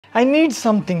I need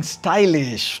something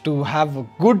stylish to have a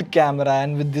good camera,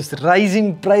 and with this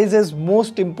rising prices,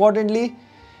 most importantly,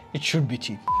 it should be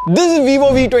cheap. This is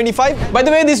Vivo V25. By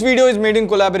the way, this video is made in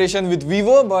collaboration with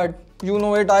Vivo, but you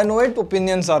know it, I know it,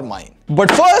 opinions are mine. But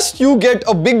first, you get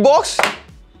a big box.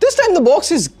 This time the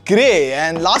box is grey,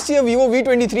 and last year Vivo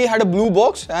V23 had a blue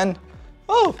box, and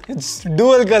oh, it's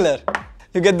dual color.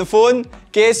 You get the phone,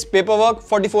 case, paperwork,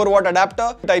 44-watt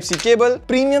adapter, Type-C cable,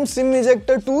 premium SIM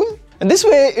ejector tool. And this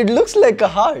way, it looks like a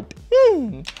heart.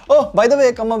 Oh, by the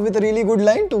way, come up with a really good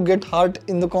line to get heart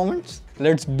in the comments.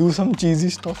 Let's do some cheesy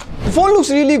stuff. The phone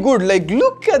looks really good. Like,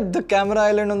 look at the camera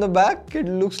island on the back. It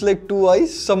looks like two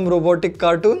eyes, some robotic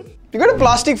cartoon. You got a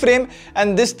plastic frame,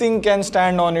 and this thing can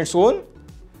stand on its own.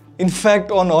 In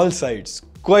fact, on all sides.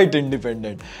 Quite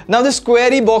independent. Now, the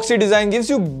squarey boxy design gives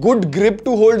you good grip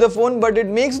to hold the phone, but it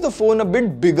makes the phone a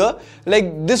bit bigger.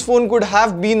 Like, this phone could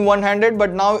have been one-handed,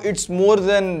 but now it's more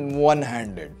than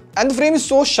one-handed. And the frame is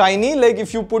so shiny, like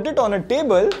if you put it on a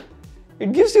table,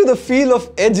 it gives you the feel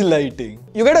of edge lighting.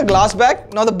 You get a glass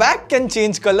back. Now the back can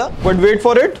change color. But wait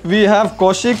for it. We have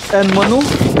Kaushik and Manu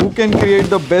who can create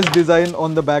the best design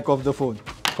on the back of the phone.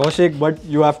 Kaushik, but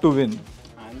you have to win.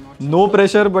 No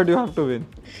pressure, but you have to win.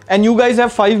 And you guys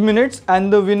have 5 minutes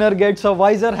and the winner gets a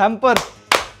Wiser hamper.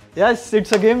 Yes,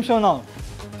 it's a game show now.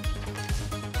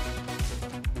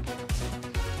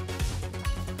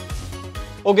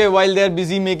 Okay, while they're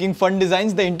busy making fun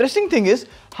designs, the interesting thing is,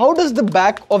 how does the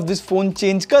back of this phone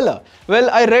change color? Well,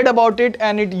 I read about it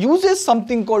and it uses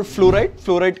something called fluorite.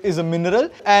 Fluorite is a mineral,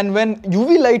 and when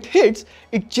UV light hits,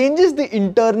 it changes the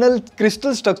internal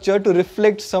crystal structure to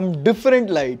reflect some different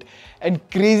light. And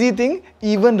crazy thing,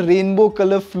 even rainbow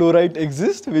color fluorite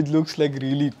exists, which looks like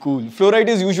really cool. Fluorite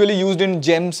is usually used in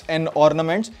gems and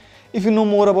ornaments. If you know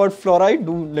more about fluorite,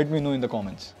 do let me know in the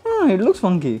comments. It looks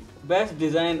funky. Best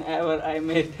design ever I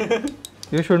made.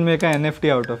 You should make an NFT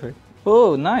out of it.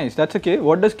 Oh, nice. That's a K.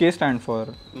 What does K stand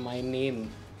for? My name.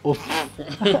 Oh,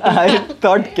 I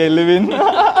thought Kelvin.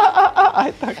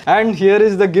 And here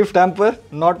is the gift hamper.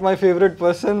 Not my favorite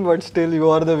person, but still you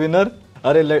are the winner.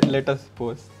 Arey, let us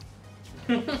pose.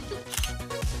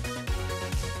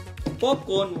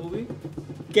 Popcorn movie.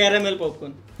 Caramel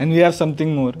popcorn. And we have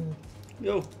something more.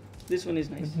 Yo, this one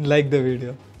is nice. Like the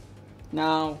video.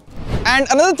 Now. And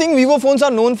another thing Vivo phones are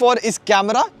known for is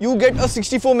camera. You get a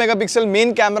 64 megapixel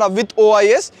main camera with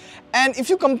OIS. And if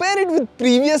you compare it with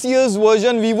previous year's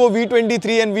version Vivo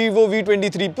V23 and Vivo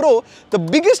V23 Pro, the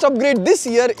biggest upgrade this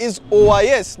year is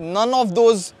OIS. None of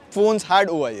those phones had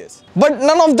OIS. But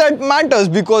none of that matters,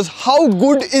 because how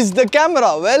good is the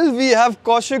camera? Well, we have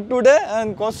Kaushik today,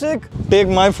 and Kaushik, take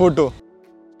my photo.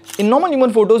 In normal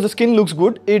human photos, the skin looks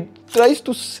good. It tries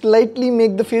to slightly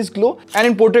make the face glow. And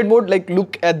in portrait mode, like,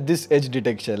 look at this edge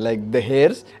detection, like the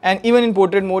hairs. And even in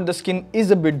portrait mode, the skin is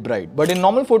a bit bright. But in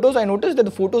normal photos, I noticed that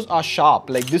the photos are sharp.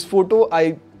 Like this photo,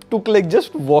 I took like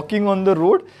just walking on the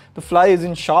road. The fly is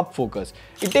in sharp focus.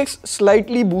 It takes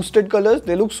slightly boosted colors.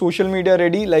 They look social media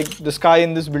ready, like the sky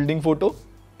in this building photo.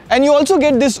 And you also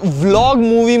get this vlog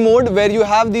movie mode where you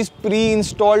have this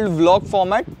pre-installed vlog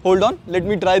format. Hold on, let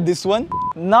me try this one.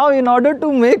 Now, in order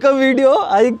to make a video,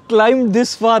 I climbed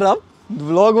this far up. The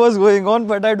vlog was going on,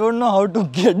 but I don't know how to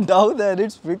get down there.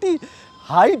 It's pretty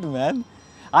height, man.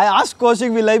 I asked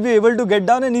Kaushik, will I be able to get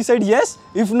down? And he said, yes.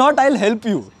 If not, I'll help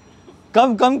you.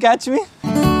 Come catch me.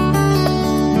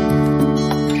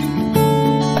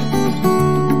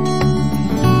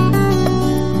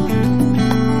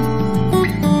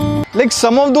 Like,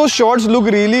 some of those shots look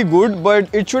really good, but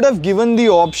it should have given the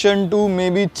option to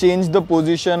maybe change the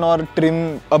position or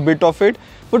trim a bit of it.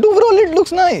 But overall, it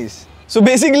looks nice. So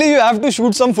basically, you have to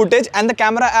shoot some footage and the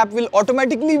camera app will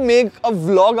automatically make a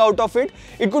vlog out of it.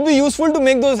 It could be useful to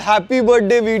make those happy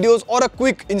birthday videos or a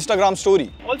quick Instagram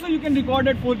story. Also, you can record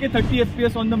at 4K 30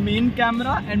 FPS on the main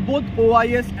camera, and both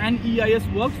OIS and EIS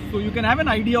works, so you can have an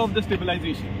idea of the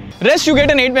stabilization. Rest, you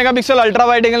get an 8 megapixel ultra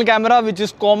wide angle camera, which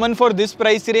is common for this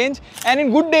price range, and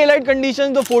in good daylight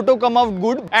conditions the photo come out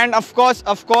good. And of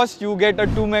course you get a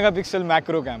 2 megapixel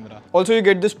macro camera. Also, you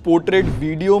get this portrait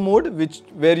video mode,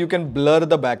 where you can blur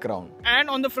the background. And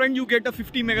on the front you get a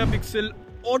 50 megapixel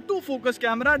autofocus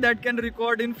camera that can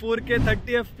record in 4K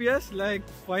 30 FPS, like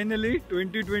finally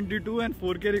 2022 and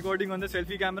 4K recording on the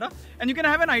selfie camera. And you can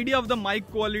have an idea of the mic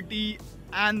quality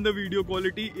and the video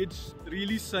quality. It's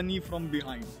really sunny from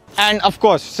behind. And of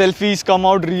course, selfies come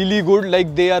out really good,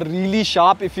 like they are really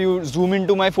sharp if you zoom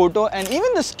into my photo, and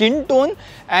even the skin tone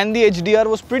and the HDR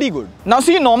was pretty good. Now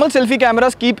see, normal selfie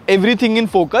cameras keep everything in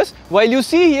focus, while you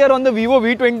see here on the Vivo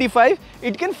V25,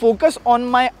 it can focus on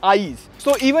my eyes.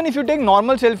 So even if you take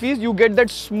normal selfies, you get that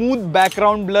smooth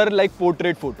background blur like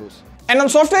portrait photos. And on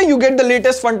software, you get the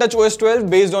latest FunTouch OS 12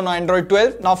 based on Android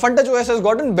 12. Now, FunTouch OS has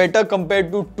gotten better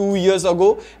compared to 2 years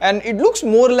ago, and it looks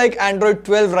more like Android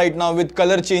 12 right now with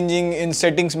color changing in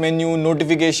settings menu,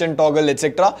 notification toggle,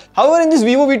 etc. However, in this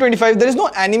Vivo V25, there is no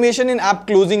animation in app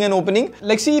closing and opening.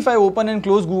 Like, see, if I open and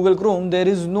close Google Chrome, there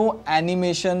is no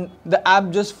animation. The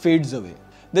app just fades away.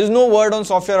 There is no word on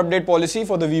software update policy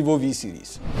for the Vivo V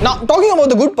series. Now, talking about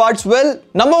the good parts, well,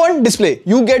 number one, display.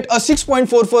 You get a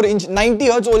 6.44-inch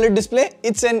 90Hz OLED display.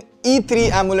 It's an E3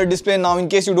 AMOLED display. Now, in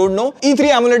case you don't know,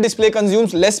 E3 AMOLED display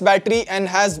consumes less battery and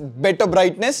has better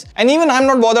brightness. And even I'm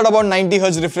not bothered about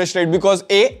 90Hz refresh rate because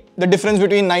A, the difference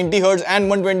between 90Hz and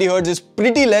 120Hz is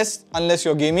pretty less unless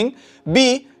you're gaming.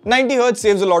 B, 90Hz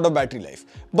saves a lot of battery life.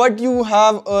 But you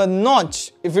have a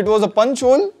notch. If it was a punch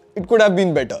hole, it could have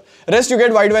been better. Rest, you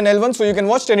get wideband L1, so you can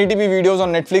watch 1080p videos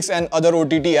on Netflix and other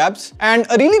OTT apps. And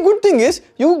a really good thing is,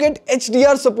 you get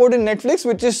HDR support in Netflix,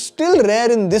 which is still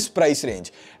rare in this price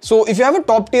range. So if you have a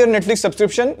top tier Netflix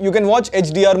subscription, you can watch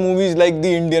HDR movies like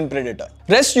The Indian Predator.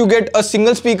 Rest, you get a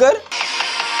single speaker,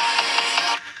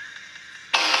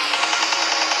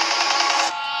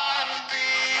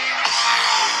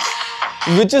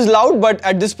 which is loud, but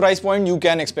at this price point, you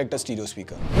can expect a stereo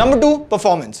speaker. Number 2,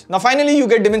 performance. Now finally, you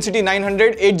get Dimensity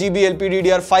 900, 8GB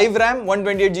LPDDR5 RAM,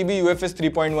 128GB UFS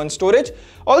 3.1 storage.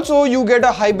 Also, you get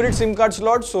a hybrid SIM card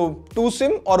slot, so 2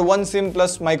 SIM or 1 SIM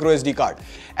plus micro SD card.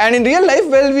 And in real life,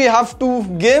 well, we have to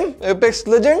game Apex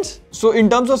Legends. So in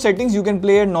terms of settings, you can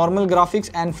play at normal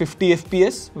graphics and 50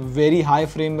 FPS, very high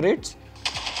frame rates.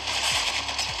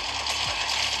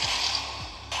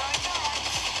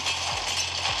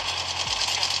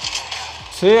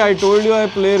 Say, I told you I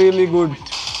play really good.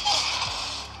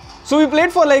 So we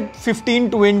played for like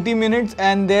 15-20 minutes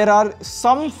and there are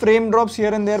some frame drops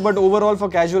here and there, but overall for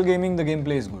casual gaming, the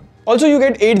gameplay is good. Also, you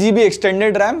get 8GB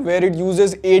extended RAM where it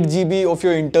uses 8GB of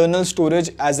your internal storage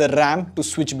as a RAM to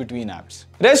switch between apps.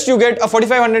 Rest, you get a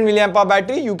 4500 mAh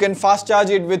battery. You can fast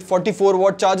charge it with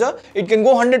 44-watt charger. It can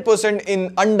go 100%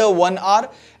 in under 1 hour.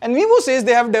 And Vivo says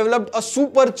they have developed a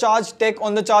supercharged tech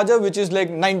on the charger, which is like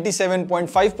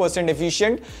 97.5%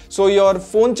 efficient. So your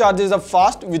phone charges up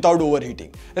fast without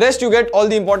overheating. Rest, you get all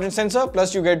the important sensor,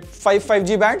 plus you get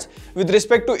 5G bands. With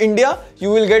respect to India, you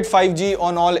will get 5G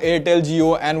on all Airtel,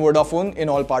 Jio and Vodafone in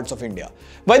all parts of India.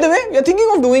 By the way, we are thinking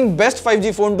of doing best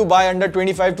 5G phone to buy under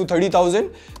 25 to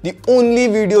 30,000. The only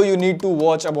video you need to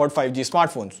watch about 5G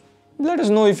smartphones. Let us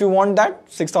know if you want that.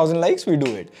 6,000 likes, we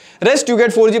do it. Rest, you get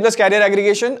 4G plus carrier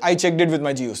aggregation. I checked it with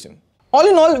my Jio SIM. All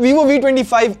in all, Vivo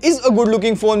V25 is a good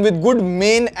looking phone with good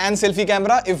main and selfie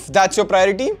camera. If that's your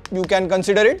priority, you can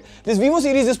consider it. This Vivo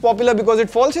series is popular because it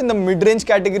falls in the mid-range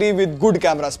category with good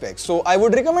camera specs. So I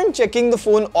would recommend checking the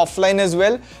phone offline as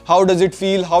well. How does it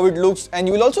feel, how it looks, and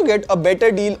you will also get a better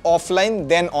deal offline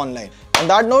than online. On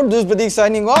that note, this is Pratik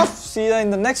signing off. See you in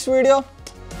the next video.